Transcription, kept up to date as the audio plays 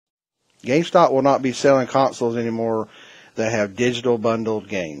GameStop will not be selling consoles anymore that have digital bundled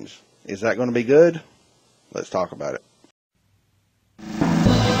games. Is that going to be good? Let's talk about it.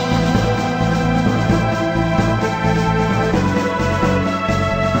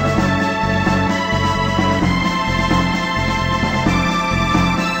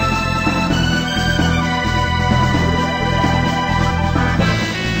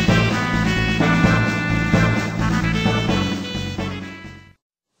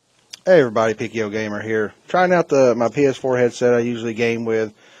 Hey everybody, PKO Gamer here. Trying out my PS4 headset I usually game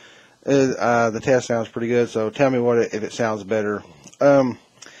with. The test sounds pretty good, so tell me if it sounds better. I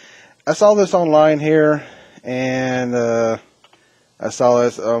saw this online here, and I saw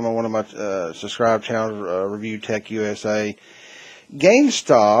this on one of my subscribed channels, Review Tech USA.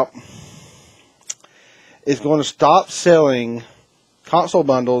 GameStop is going to stop selling console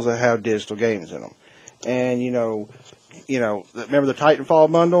bundles that have digital games in them. And, you know, remember the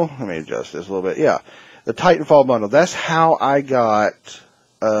Titanfall bundle? Let me adjust this a little bit. Yeah, the Titanfall bundle. That's how I got.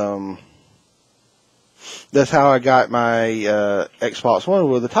 That's how I got my Xbox One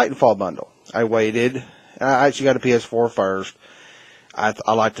with the Titanfall bundle. I waited. I actually got a PS4 first. I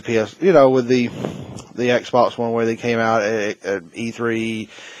like the PS, with the Xbox One where they came out at E3.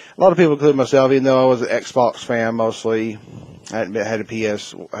 A lot of people, including myself, even though I was an Xbox fan mostly, I had a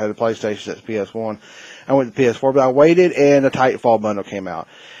PlayStation since PS1. I went to PS4, but I waited, and the Titanfall bundle came out.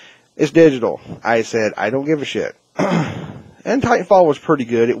 It's digital. I said, I don't give a shit. And Titanfall was pretty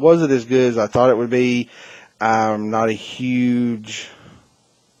good. It wasn't as good as I thought it would be. I'm not a huge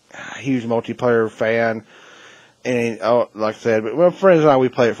multiplayer fan. And like I said, but my friends and I, we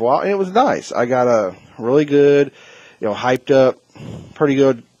played it for a while, and it was nice. I got a really good, hyped up,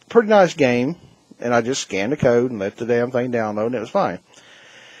 pretty nice game. And I just scanned the code and let the damn thing download, and it was fine.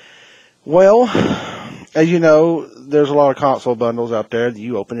 Well, as you know, there's a lot of console bundles out there.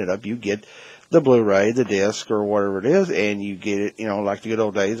 You open it up, you get the Blu-ray, the disc, or whatever it is, and you get it, like the good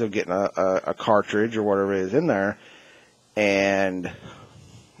old days of getting a cartridge or whatever it is in there. And,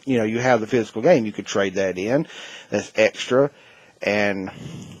 you have the physical game. You could trade that in. That's extra. And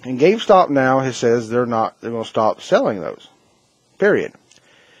GameStop now says they're going to stop selling those. Period.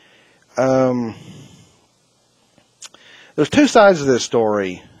 There's two sides of this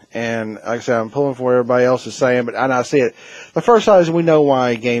story. And like I said, I'm pulling for what everybody else is saying, and I see it. The first side is we know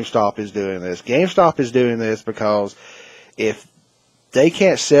why GameStop is doing this. GameStop is doing this because if they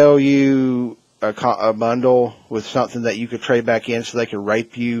can't sell you a bundle with something that you could trade back in, so they could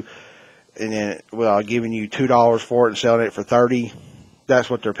rape you, and then giving you $2 for it and selling it for $30, that's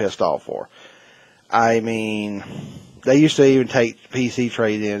what they're pissed off for. I mean, they used to even take PC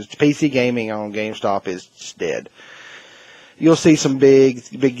trade-ins. PC gaming on GameStop is just dead. You'll see some big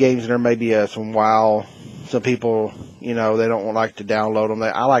games in there, maybe some WoW. Some people, they don't like to download them.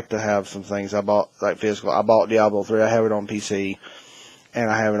 I like to have some things I bought, like physical. I bought Diablo 3. I have it on PC, and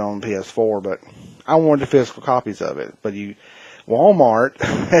I have it on PS4, but I wanted the physical copies of it. But Walmart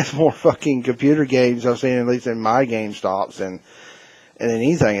has more fucking computer games I've seen, at least in my GameStops, and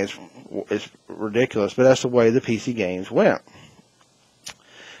anything. It's ridiculous, but that's the way the PC games went.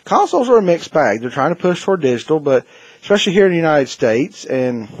 Consoles are a mixed bag. They're trying to push toward digital, but especially here in the United States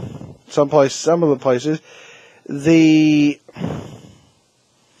and some of the places, the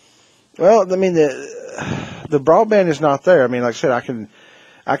broadband is not there. I mean, like I said,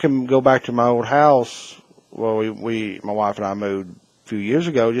 I can go back to my old house. Well, my wife and I moved a few years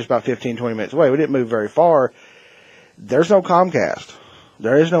ago, just about 15, 20 minutes away. We didn't move very far. There's no Comcast.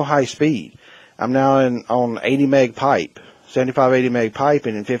 There is no high speed. I'm now on 80 meg pipe, 75, 80 meg pipe,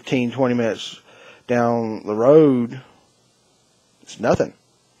 and in 15, 20 minutes down the road, it's nothing.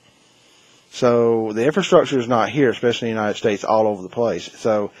 So the infrastructure is not here, especially in the United States, all over the place.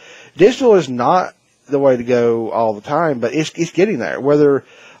 So digital is not the way to go all the time, but it's getting there. Whether a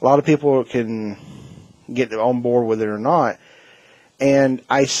lot of people can get on board with it or not. And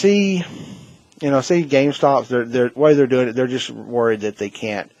I see GameStop's, the way they're doing it, they're just worried that they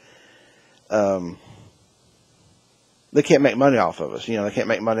can't make money off of us. They can't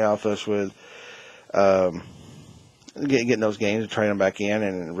make money off us with getting those games and trading them back in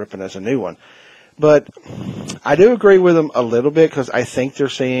and ripping us a new one. But I do agree with them a little bit, because I think they're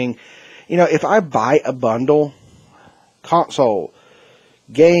seeing, if I buy a bundle, console,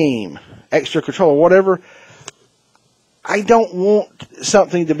 game, extra controller, whatever, I don't want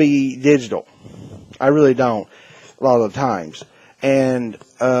something to be digital. I really don't, a lot of the times. And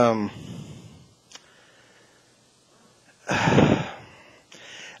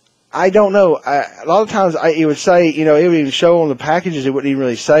I don't know. A lot of times it would say, it would even show on the packages. It wouldn't even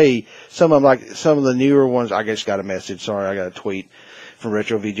really say some of them, like some of the newer ones. I just got a message. Sorry, I got a tweet from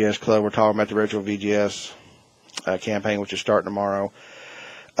Retro VGS Club. We're talking about the Retro VGS campaign, which is starting tomorrow.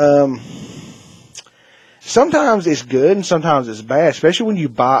 Sometimes it's good and sometimes it's bad, especially when you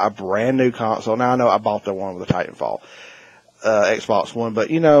buy a brand new console. Now, I know I bought the one with the Titanfall Xbox One, but,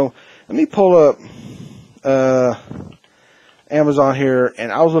 let me pull up Amazon here,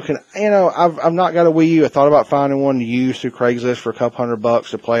 and I was looking, I've not got a Wii U. I thought about finding one to use through Craigslist for a couple $100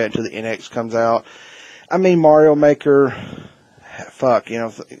 to play it until the NX comes out. I mean, Mario Maker, fuck,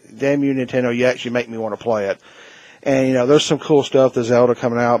 damn you, Nintendo, you actually make me want to play it. And, there's some cool stuff, the Zelda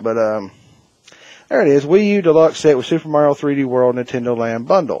coming out, but, there it is, Wii U Deluxe Set with Super Mario 3D World Nintendo Land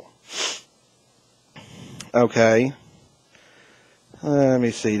Bundle. Okay. Let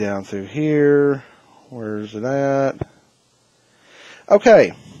me see down through here. Where's it at?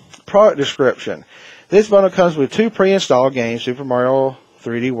 Okay. Product description. This bundle comes with 2 pre-installed games, Super Mario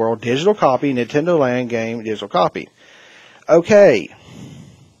 3D World digital copy, Nintendo Land game digital copy. Okay.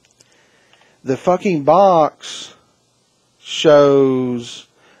 The fucking box shows...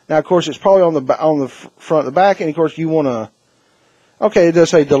 Now, of course, it's probably on the front and the back, and of course, you want to... Okay, it does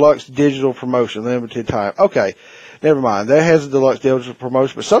say Deluxe Digital Promotion, limited time. Okay, never mind. That has a Deluxe Digital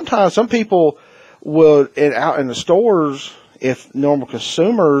Promotion, but sometimes some people will, out in the stores, if normal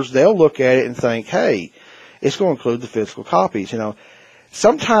consumers, they'll look at it and think, hey, it's going to include the physical copies,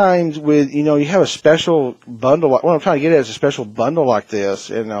 Sometimes with, you have a special bundle, what I'm trying to get at is a special bundle like this,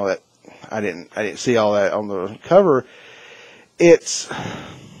 that I didn't see all that on the cover.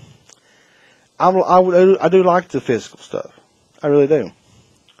 I do like the physical stuff. I really do.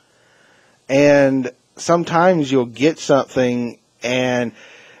 And sometimes you'll get something, and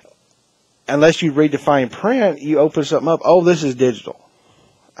unless you read the fine print, you open something up. Oh, this is digital,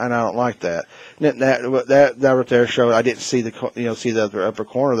 and I don't like that. That right there showed. I didn't see the upper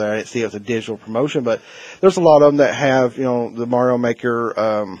corner there. I didn't see it was a digital promotion, but there's a lot of them that have the Mario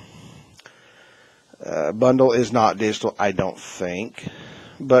Maker bundle is not digital. I don't think,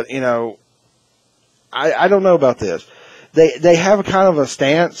 but I don't know about this. They have a kind of a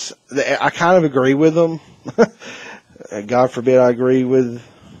stance. I kind of agree with them. God forbid I agree with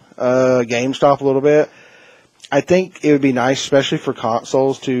GameStop a little bit. I think it would be nice, especially for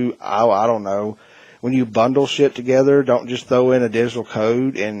consoles, to, I don't know, when you bundle shit together, don't just throw in a digital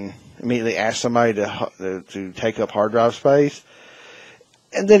code and immediately ask somebody to take up hard drive space.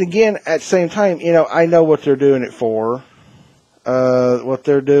 And then again, at the same time, I know what they're doing it for. What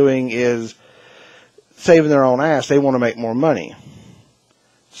they're doing is saving their own ass. They want to make more money.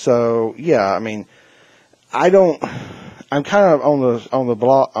 So yeah, I mean, I'm kind of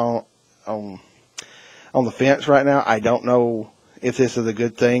on the fence right now. I don't know if this is a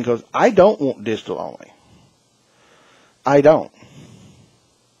good thing because I don't want digital only. I don't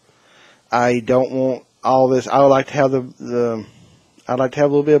want all this. I would like to have I'd like to have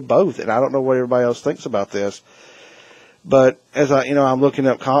a little bit of both, and I don't know what everybody else thinks about this. But as I'm looking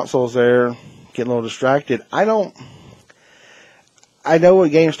up consoles there, getting a little distracted. I know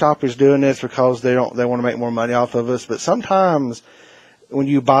what GameStop is doing this because they want to make more money off of us. But sometimes when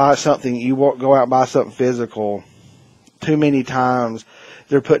you buy something, you go out and buy something physical. Too many times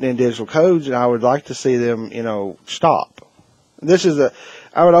they're putting in digital codes, and I would like to see them, stop.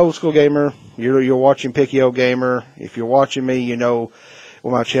 I'm an old school gamer. You're watching Picky Old Gamer. If you're watching me, you know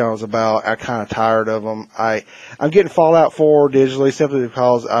what my channel is about. I'm kind of tired of them. I'm getting Fallout 4 digitally simply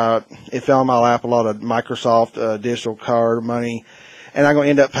because it fell in my lap a lot of Microsoft digital card money, and I'm going to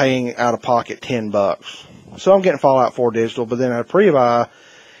end up paying out of pocket $10. So I'm getting Fallout 4 digital, but then a pre-buy,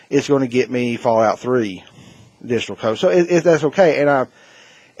 it's going to get me Fallout 3 digital code. So that's okay,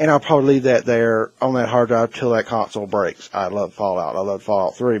 and I'll probably leave that there on that hard drive till that console breaks. I love Fallout. I love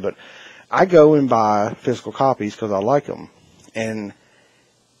Fallout 3, but I go and buy physical copies because I like them. And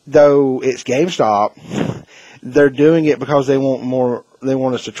though it's GameStop, they're doing it because they want more. They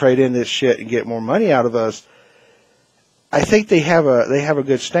want us to trade in this shit and get more money out of us. I think they have a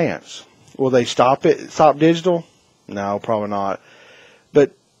good stance. Will they stop digital? No, probably not.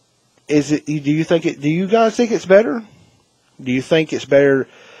 But do you guys think it's better? Do you think it's better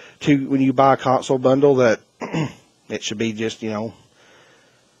to, when you buy a console bundle, that it should be just, a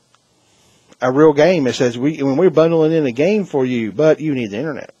real game? It says when we're bundling in a game for you, but you need the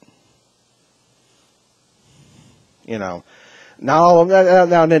internet. Not all of them.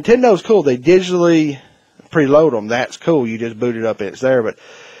 Now Nintendo's cool. They digitally preload them. That's cool. You just boot it up and it's there. But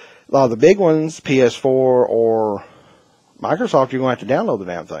a lot of the big ones, PS4 or Microsoft, you're going to have to download the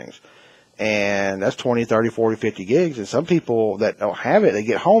damn things. And that's 20, 30, 40, 50 gigs. And some people that don't have it, they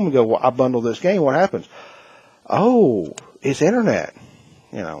get home and go, well, I bundled this game. What happens? Oh, it's internet.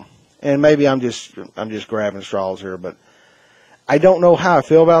 And maybe I'm just grabbing straws here, but I don't know how I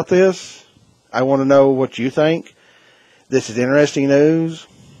feel about this. I want to know what you think. This is interesting news.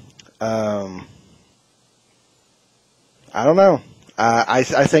 I don't know. I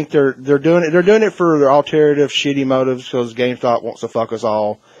think they're doing it. They're doing it for their alternative shitty motives because GameStop wants to fuck us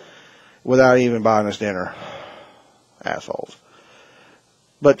all without even buying us dinner. Assholes.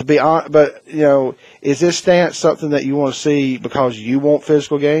 But to be honest, is this stance something that you want to see because you want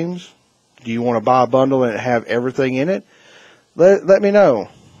physical games? Do you want to buy a bundle and have everything in it? Let me know.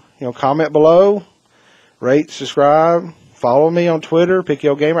 Comment below, rate, subscribe, follow me on Twitter, Pick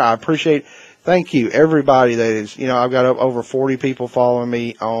Your Gamer. I appreciate. Thank you, everybody that is. I've got over 40 people following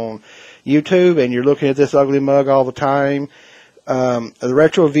me on YouTube, and you're looking at this ugly mug all the time. The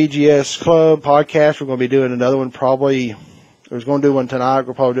Retro VGS Club podcast. We're going to be doing another one probably. I was going to do one tonight.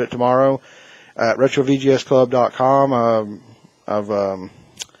 We'll probably do it tomorrow at retrovgsclub.com.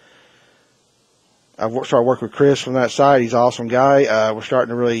 I've started working with Chris from that site. He's an awesome guy. We're starting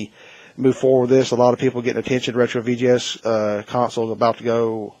to really move forward with this. A lot of people getting attention. Retro VGS console is about to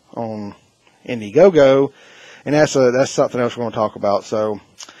go on Indiegogo, and that's something else we're going to talk about. So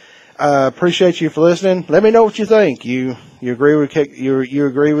appreciate you for listening. Let me know what you think. You agree with you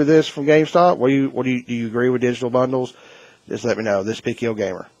agree with this from GameStop? Do you agree with digital bundles? Just let me know. This is Pick Your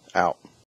Gamer out.